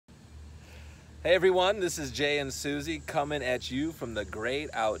Hey everyone, this is Jay and Susie coming at you from the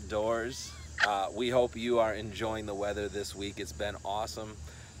great outdoors. We hope you are enjoying the weather this week. It's been awesome.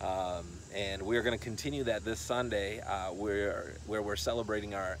 And we're going to continue that this Sunday where we're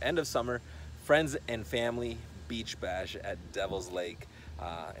celebrating our end of summer friends and family beach bash at Devil's Lake.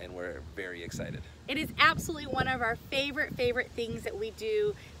 And we're very excited. It is absolutely one of our favorite things that we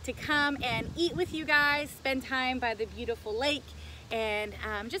do, to come and eat with you guys, spend time by the beautiful lake, and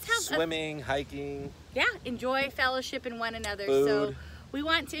just have swimming, hiking. Yeah, enjoy fellowship in one another. Food. So we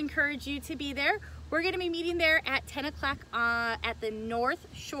want to encourage you to be there. We're going to be meeting there at 10 o'clock at the North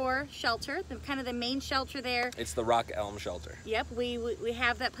Shore Shelter, kind of the main shelter there. It's the Rock Elm Shelter. Yep, we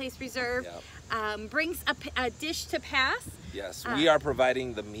have that place reserved. Yep. Brings a dish to pass. Yes, we are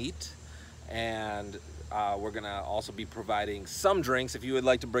providing the meat, and we're going to also be providing some drinks. If you would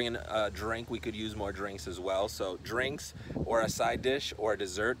like to bring in a drink, we could use more drinks as well. So drinks or a side dish or a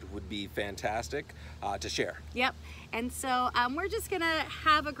dessert would be fantastic to share. Yep. And so we're just going to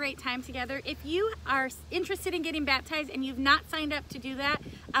have a great time together. If you are interested in getting baptized and you've not signed up to do that,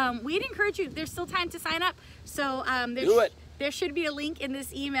 we'd encourage you. There's still time to sign up. So do it. There should be a link in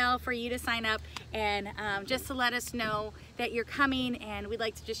this email for you to sign up, and just to let us know that you're coming, and we'd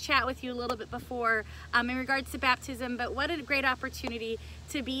like to just chat with you a little bit before in regards to baptism. But what a great opportunity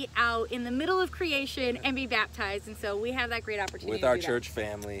to be out in the middle of creation and be baptized, and so we have that great opportunity with our church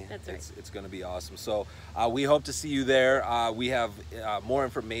family. That's right. It's going to be awesome. So we hope to see you there. We have more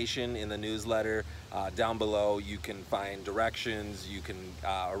information in the newsletter down below. You can find directions, you can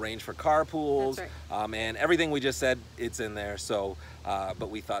arrange for carpools. That's right. And everything we just said, it's in there. So but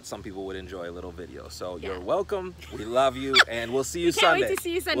we thought some people would enjoy a little video. So you're welcome. We love you, and we'll see you Sunday. Can't wait to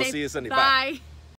see you Sunday. We'll see you Sunday. Bye.